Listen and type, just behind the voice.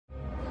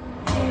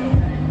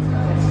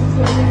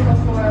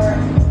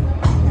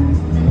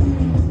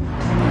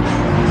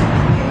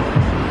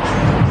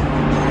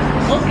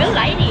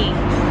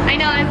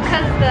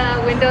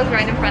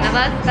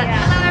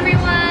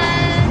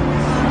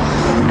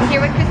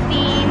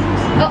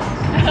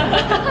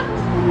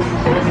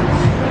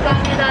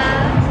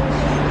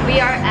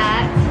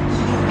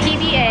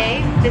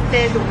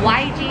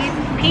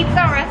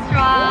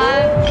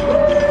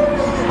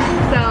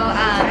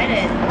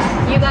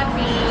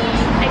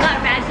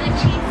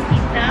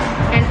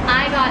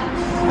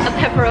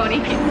pepperoni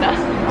pizza.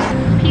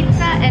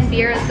 Pizza and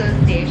Beer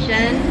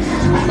Association,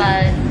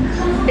 but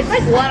it's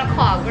like 1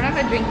 o'clock. We're not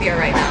gonna drink beer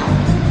right now.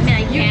 I mean,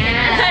 I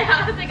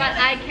can. But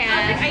I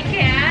can. I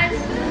can.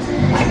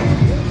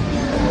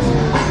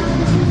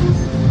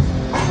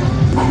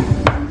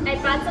 I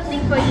brought something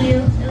for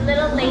you a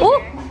little later.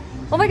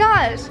 Oh my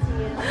gosh.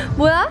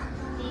 뭐야?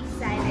 Be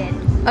excited.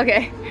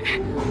 Okay.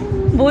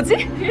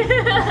 뭐지?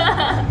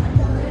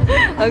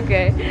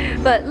 Okay.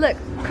 But look,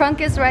 Crunk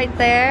is right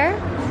there.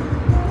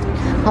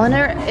 I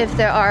wonder if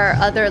there are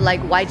other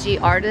like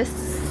YG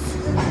artists.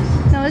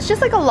 No, it's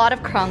just like a lot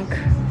of Crunk.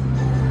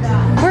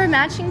 We're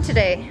matching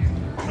today.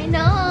 I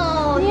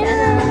know.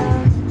 Yeah.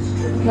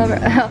 Love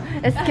it. Oh,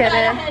 it's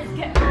kidding.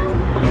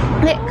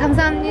 네,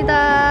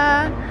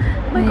 감사합니다.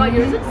 Oh my god,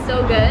 yours looks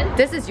so good.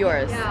 This is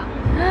yours. Yeah.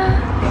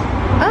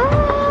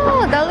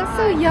 Oh, that looks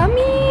so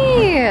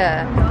yummy.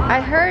 I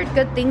heard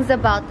good things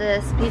about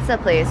this pizza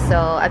place,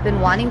 so I've been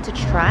wanting to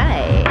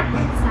try.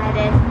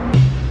 Excited.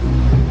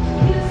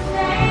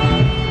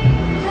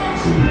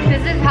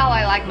 This is how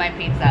I like my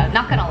pizza,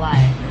 not gonna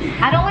lie.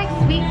 I don't like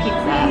sweet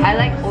pizza. I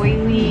like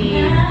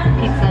oily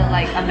pizza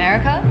like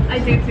America. I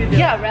do too.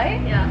 Yeah,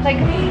 right? Yeah. Like,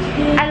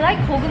 I like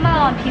koguma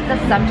on pizza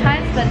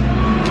sometimes, but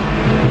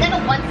Then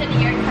a once in a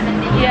year kind of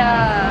thing.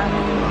 yeah.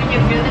 When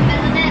you're really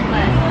feeling it,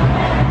 but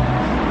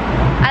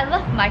I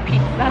love my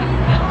pizza.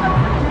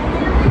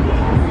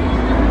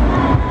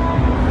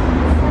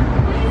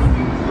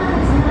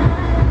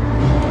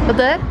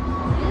 어때?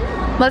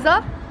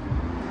 맞아?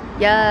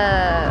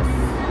 Yes.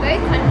 very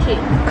crunchy.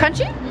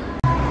 Crunchy?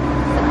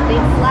 It's a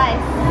big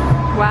slice.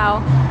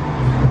 Wow.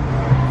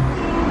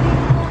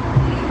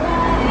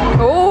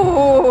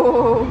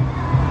 Oh.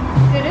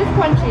 It is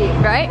crunchy.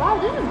 Right? Wow,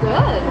 this is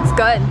good. It's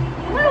good.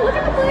 Wow, look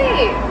at the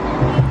plate.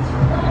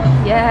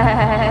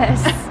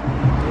 Yes.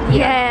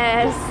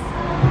 Yes.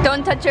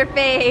 Don't touch your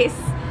face.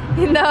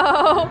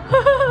 No.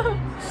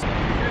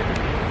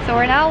 So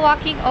we're now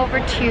walking over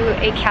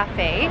to a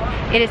cafe.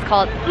 It is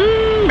called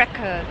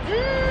Record.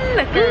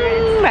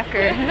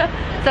 Record.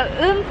 So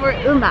for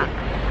음악.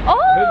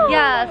 Oh!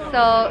 Yeah,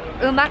 so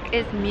음악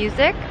is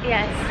music.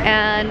 Yes.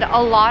 And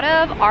a lot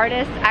of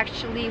artists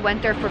actually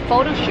went there for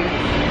photo shoots.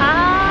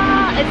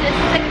 Ah, it's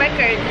like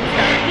records and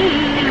stuff.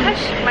 And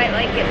Crush might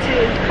like it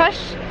too.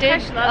 Crush did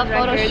Crush a loves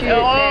photo records. shoot there.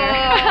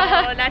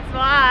 Oh, that's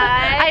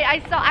why.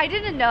 I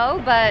didn't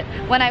know, but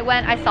when I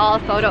went, I saw a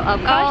photo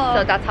of Crush,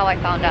 so that's how I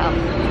found out.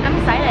 I'm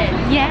excited.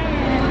 Yeah.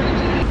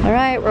 All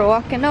right, we're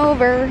walking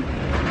over.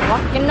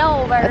 Walking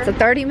over. It's a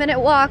 30-minute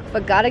walk,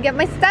 but gotta get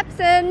my steps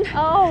in.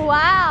 Oh,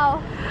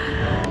 wow.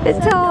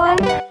 Itaewon.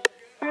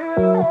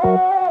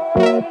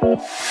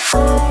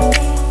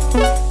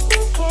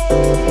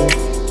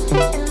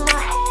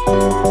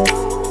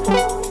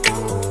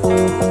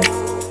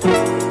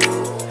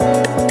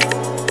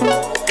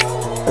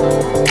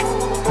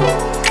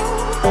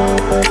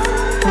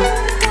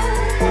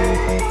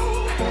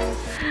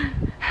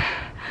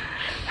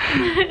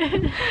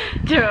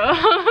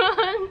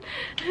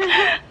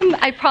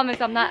 I promise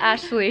I'm not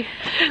Ashley.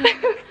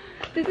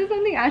 This is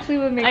something Ashley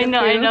would make us do.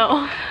 I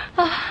know.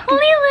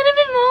 Only a little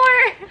bit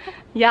more.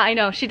 Yeah, I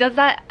know. She does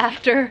that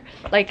after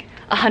like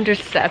 100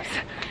 steps.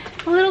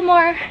 A little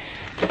more.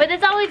 But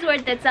it's always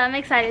worth it, so I'm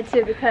excited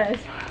too because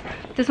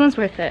this one's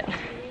worth it. I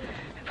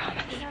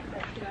promise.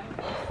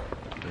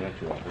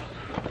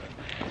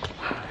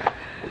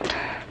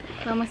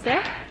 We're almost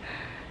there?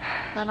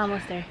 Not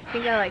almost there. I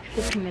think I like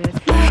 15 minutes.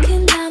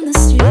 Walking down the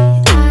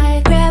street,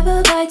 I grab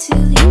a bite to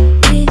leave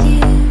with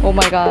you. Oh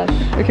my gosh.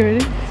 Okay,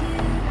 ready?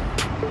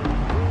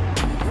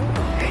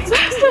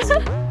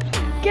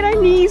 Get our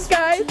knees,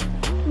 guys.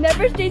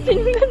 Never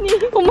straightening the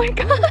knee. Oh my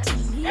gosh.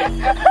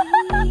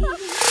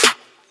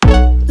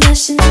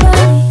 Lush and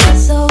funny,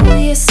 so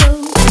you're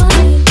so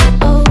funny.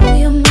 Oh,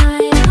 you're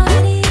my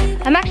honey.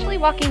 I'm actually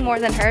walking more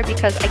than her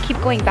because I keep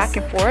going back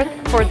and forth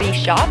for these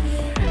shots.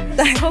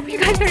 So I hope you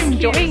guys are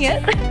enjoying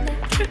it.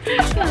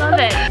 I love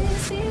it.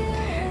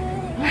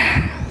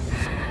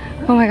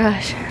 Oh my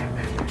gosh.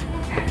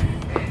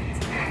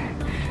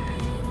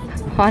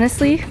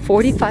 Honestly,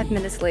 45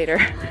 minutes later,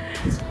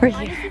 we're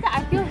here.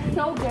 I feel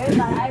so good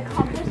that I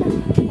accomplished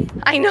something.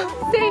 I know,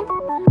 same.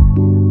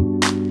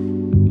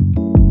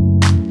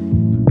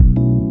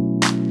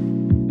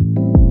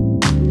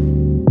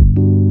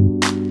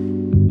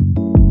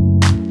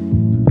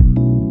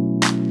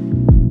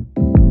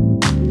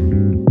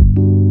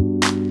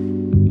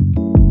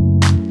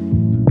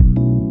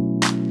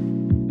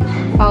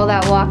 All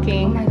that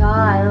walking. Oh my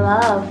god, I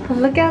love.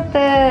 Look at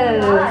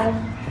this.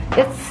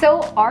 It's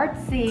so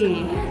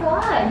artsy. Oh my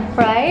god.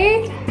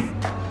 Right?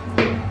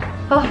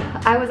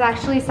 Oh, I was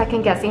actually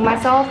second guessing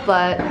myself,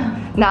 but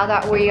now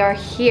that we are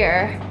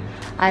here,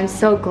 I'm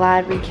so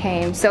glad we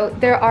came. So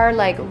there are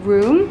like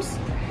rooms.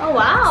 Oh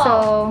wow.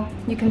 So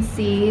you can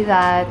see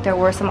that there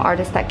were some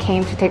artists that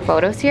came to take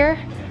photos here.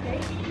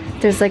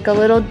 There's like a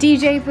little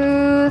DJ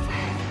booth.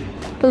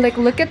 But like,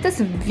 look at this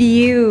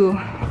view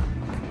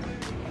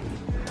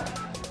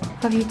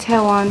of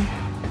Itaewon.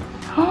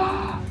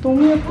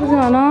 너무 예쁘지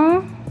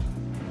않아?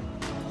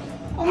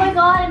 Oh my my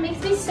god, it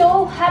makes me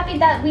so happy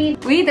that we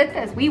did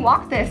this. We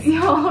walked this.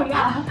 Oh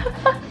yeah.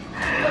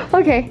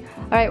 Okay.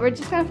 All right, we're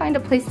just gonna find a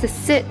place to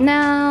sit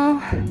now.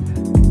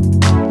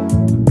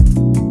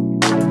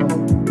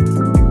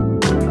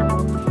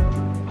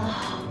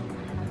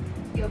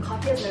 Yo,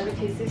 coffee has never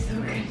tasted so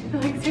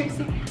good. Like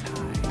seriously.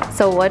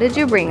 So what did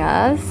you bring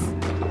us?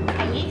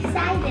 Are you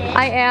excited?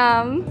 I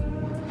am.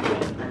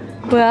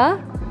 What?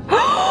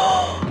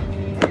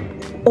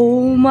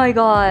 Oh my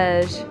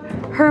gosh.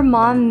 Her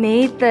mom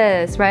made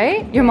this,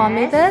 right? Your mom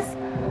made this?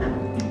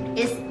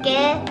 It's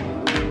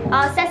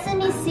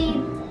sesame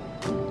seed.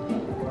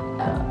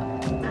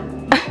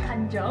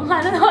 간장?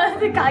 I don't know what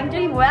the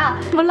간장이 뭐야?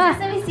 몰라.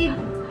 Sesame seed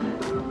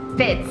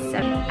bits.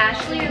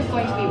 Ashley is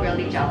going to be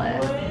really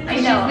jealous.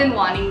 I know. She's been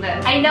wanting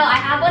this. I know, I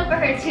have one for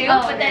her too,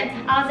 Oh, but okay.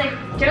 then I was like,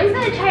 Joe's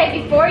gonna try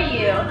it before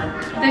you.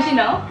 Does she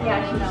know?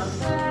 Yeah, she knows.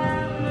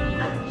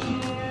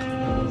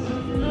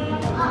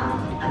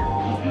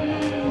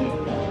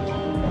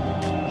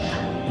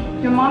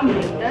 Your mom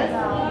made this?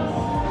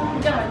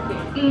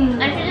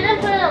 And she didn't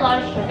put in a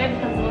lot of sugar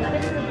because most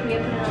places in Korea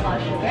put in a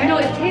lot of sugar. No,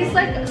 it tastes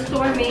like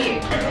store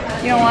made.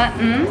 You know what?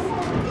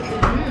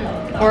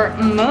 Or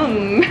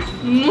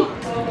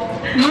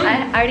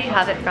I already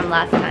have it from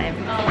last time.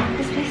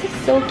 This place is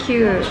so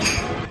cute.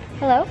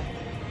 Hello?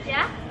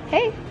 Yeah?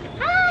 Hey.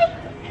 Hi!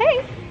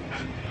 Hey.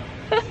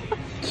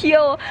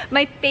 Cute.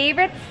 My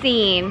favorite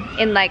scene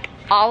in like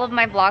all of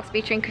my vlogs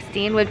featuring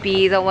Christine would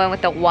be the one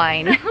with the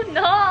wine. Oh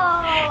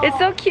no! It's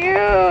so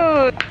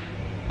cute.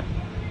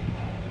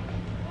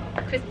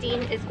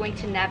 Christine is going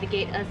to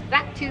navigate us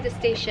back to the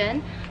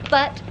station,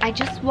 but I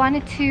just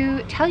wanted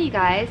to tell you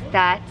guys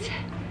that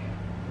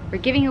we're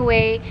giving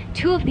away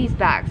 2 of these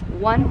bags,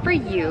 one for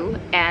you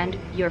and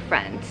your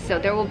friend. So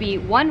there will be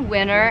one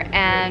winner,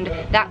 and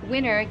that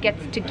winner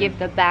gets to give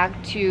the bag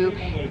to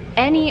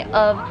any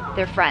of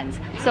their friends.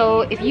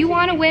 So if you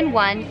want to win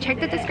one, check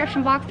the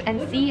description box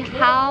and see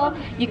how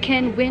you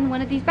can win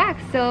one of these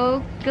bags.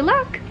 So good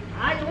luck.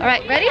 All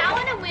right, ready? I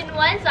want to win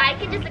one, so I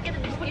can just look at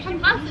the description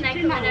box and I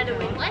can find out to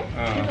win one.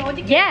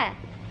 Yeah.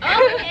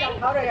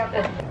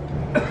 Okay.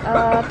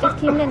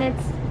 15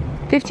 minutes.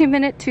 15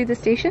 minutes to the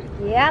station?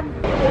 Yep.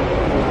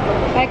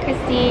 Bye,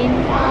 Christine.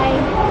 Bye.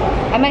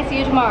 I might see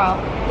you tomorrow.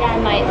 Yeah, I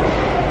might.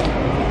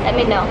 Let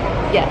me know.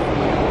 Yeah.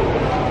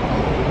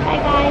 Bye,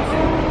 guys.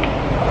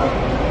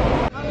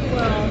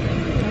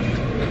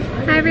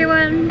 Hi,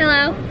 everyone.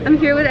 Hello. I'm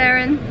here with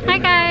Erin. Hi,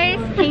 guys.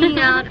 Hanging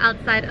out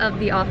outside of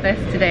the office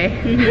today.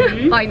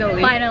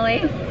 Finally.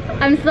 Finally.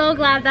 I'm so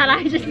glad that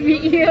I just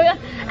meet you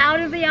out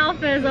of the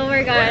office. Oh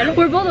my god.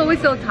 We're both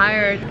always so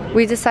tired.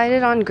 We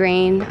decided on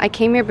grain. I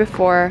came here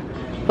before,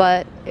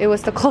 but it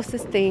was the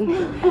closest thing.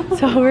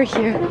 So we're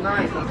here.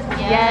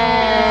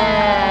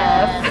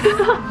 Yes.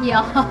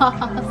 Yes.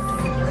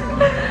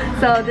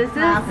 So this is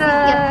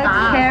the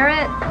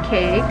carrot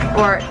cake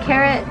or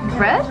carrot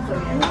bread?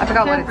 I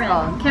forgot what it's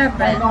called. Carrot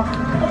bread.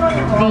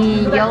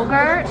 The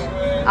yogurt,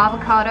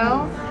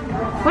 avocado.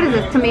 What is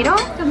this? Tomato?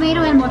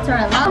 Tomato and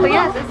mozzarella. So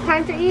yes, it's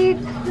time to eat.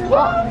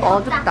 All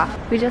the stuff.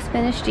 We just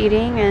finished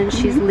eating and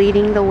she's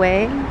leading the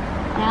way.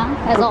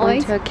 Yeah, as We're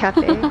always. going to a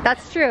cafe.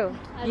 That's true.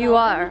 You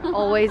are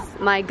always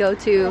my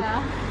go-to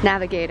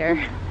navigator.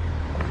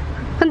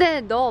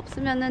 근데 너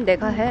없으면은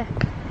내가 해.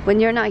 When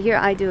you're not here,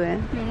 I do it.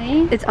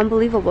 Really? It's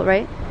unbelievable,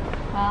 right?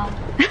 Wow.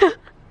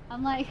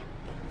 I'm like,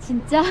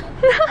 진짜?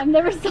 I've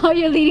never saw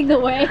you leading the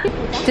way.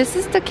 This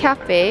is the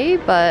cafe,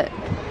 but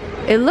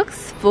it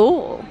looks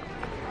full.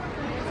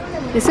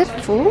 Is it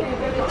full?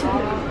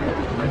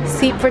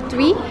 Seat for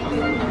 3?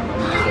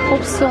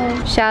 Hope so.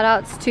 Shout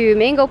outs to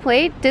Mango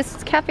Plate. This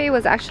cafe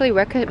was actually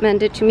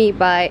recommended to me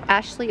by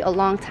Ashley a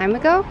long time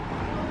ago.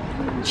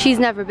 She's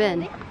never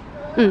been.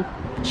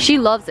 She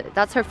loves it.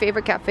 That's her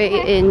favorite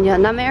cafe in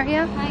Yeonnam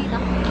area.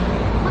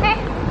 Okay.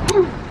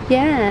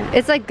 Yeah,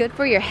 it's like good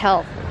for your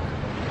health.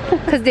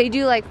 Cause they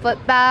do like foot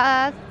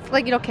baths.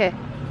 Like 이렇게.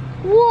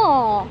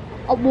 우와.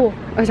 뭐?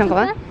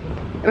 잠깐만.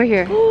 Right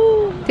here.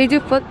 They do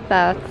foot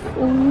baths.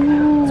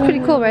 Ooh. It's pretty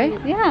cool, right?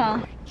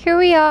 Yeah. Here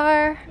we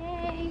are.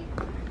 Yay.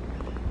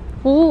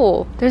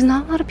 Oh, there's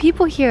not a lot of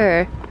people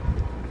here.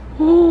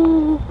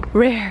 Oh,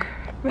 rare.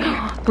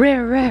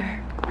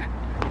 Rare.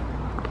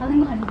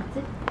 하는 거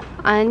아니겠지?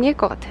 아닐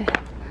것 같아.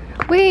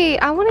 Wait,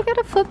 I want to get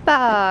a foot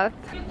bath.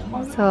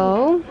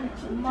 So,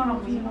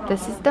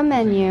 this is the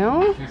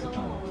menu.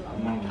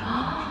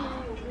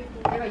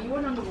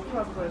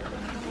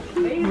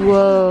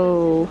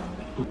 Whoa.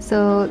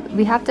 So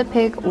we have to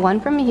pick one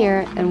from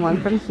here and one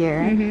from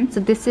here. So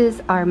this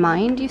is our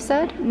mind, you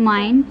said?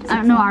 Mind, I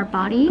don't know, our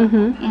body.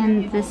 Mm-hmm.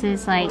 And this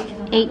is like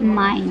 8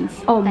 minds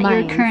that minds.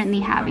 you're currently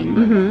having.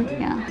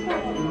 Yeah.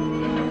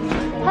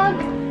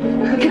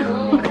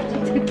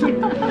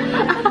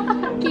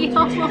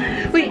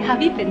 Wait,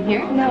 have you been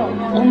here? No.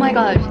 Oh my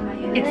gosh.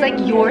 It's like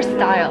your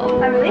style. Oh,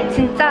 really?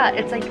 진짜,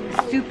 it's like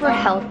super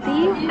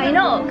healthy. I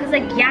know, because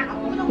like yak.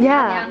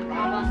 Yeah.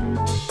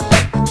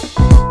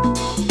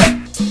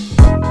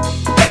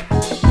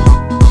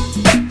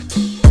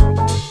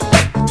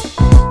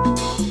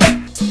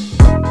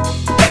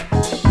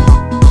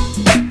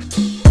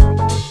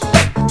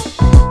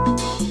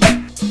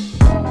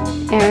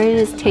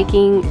 is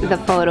taking the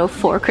photo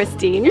for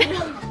Christine.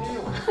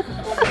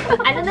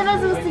 I don't know if I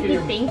was supposed to be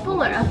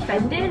thankful or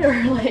offended or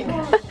like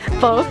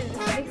Both.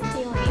 mixed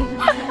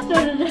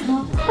feelings.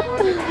 No.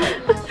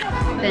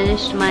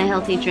 Finished my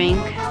healthy drink.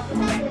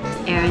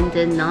 Erin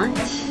did not.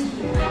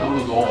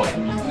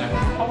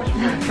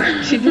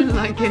 She didn't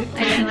like it.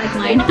 I didn't like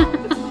mine.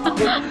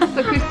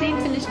 But Christine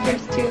finished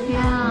hers too.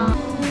 Yeah.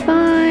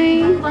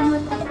 Bye. Fun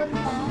with the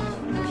football.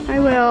 I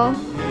will.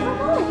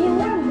 Oh, you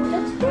won.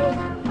 That's great.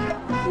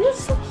 You're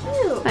so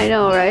cute. I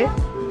know, right?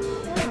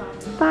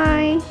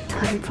 Bye.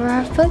 Time for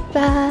our foot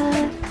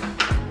bath.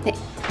 네.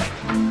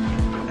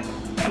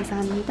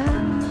 감사합니다.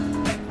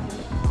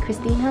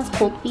 Christine has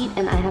cold feet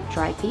and I have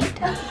dry feet.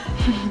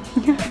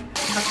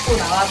 닫고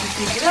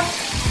나와주시고요.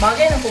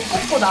 마개는 꼭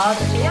꽂고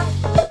나와주세요.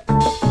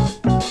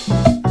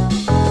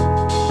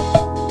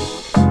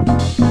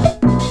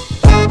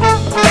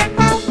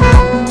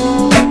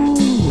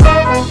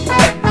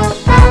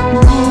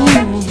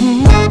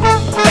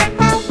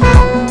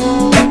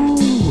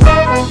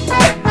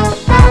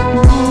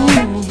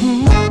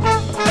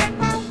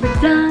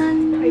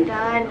 We're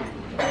done.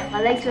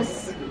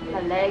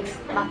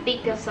 My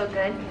feet feel so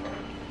good.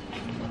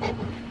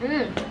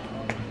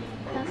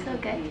 Feels so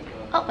good.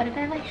 Oh, what if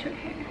I have like short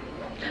hair?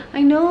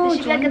 I know. This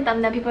should be like a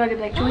thumbnail. People are gonna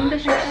be like, join the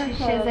short hair.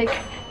 She has like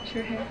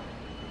short hair.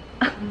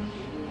 I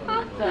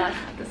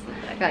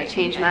gotta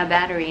change my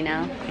battery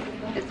now.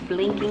 It's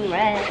blinking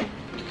red.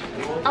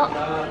 Oh,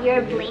 you're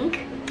a blink?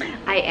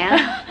 I am.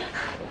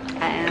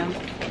 I am.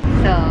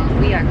 So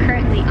we are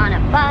currently on a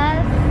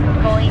bus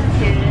going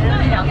to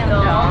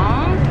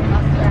Myeongdong.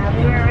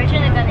 We were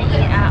originally gonna eat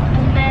at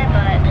Hourglass,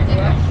 but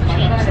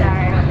changed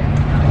our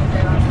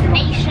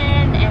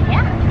destination, and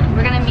yeah.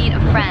 We're gonna meet a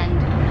friend.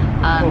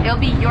 It'll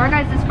be your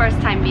guys' first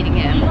time meeting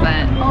him,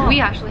 but we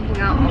actually hang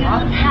out a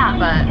lot. Yeah.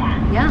 But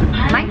yeah,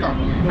 Michael.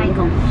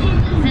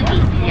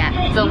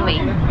 Yeah, Zoe.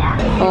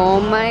 Oh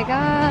my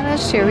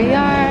gosh, here we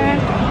are.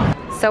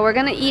 So we're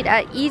gonna eat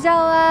at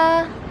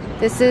Itaewon.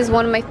 This is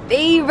one of my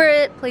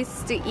favorite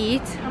places to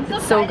eat.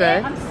 It's so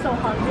good. I'm so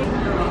hungry.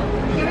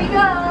 Here we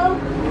go.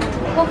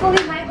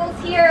 Hopefully Michael's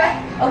here.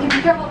 Okay,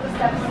 be careful with the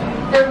steps.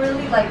 They're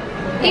really like...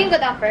 You can go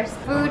down first.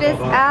 Food is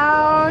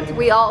out.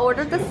 We all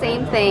ordered the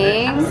same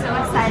thing. I'm so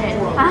excited.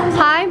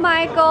 Hi,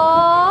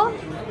 Michael.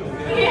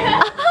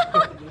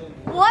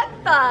 What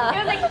the?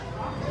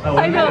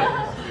 I know.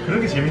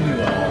 그런 게 재밌는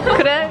거야.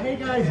 그래? Hey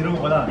guys 이런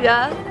거보다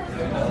Yeah.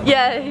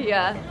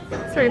 Yeah.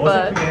 It's pretty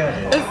fun.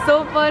 It's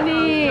so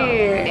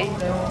funny.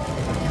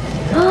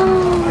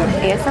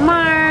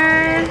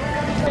 ASMR.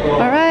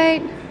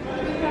 Alright.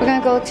 We're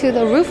gonna go to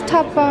the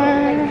rooftop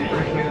bar.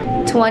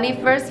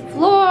 21st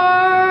floor.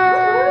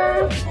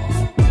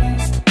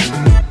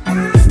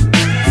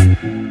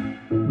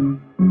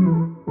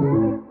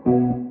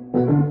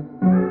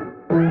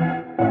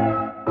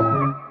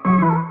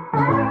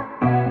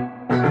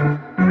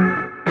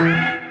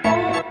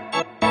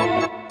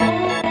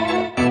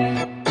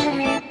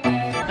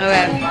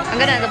 I'm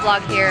gonna end the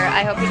vlog here.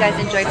 I hope you guys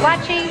enjoyed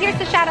watching. Here's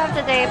the shout out of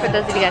the day for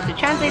those of you guys who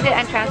translated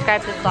and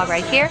transcribed this vlog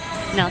right here.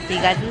 And I'll see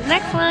you guys in the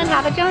next one.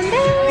 Have a Joan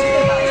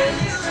day.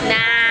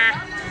 Nah.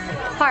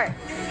 Heart.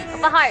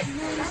 What's a heart?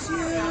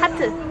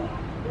 Ha트.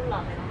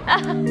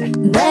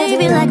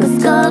 Baby, like a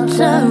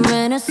sculpture,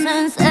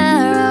 Renaissance.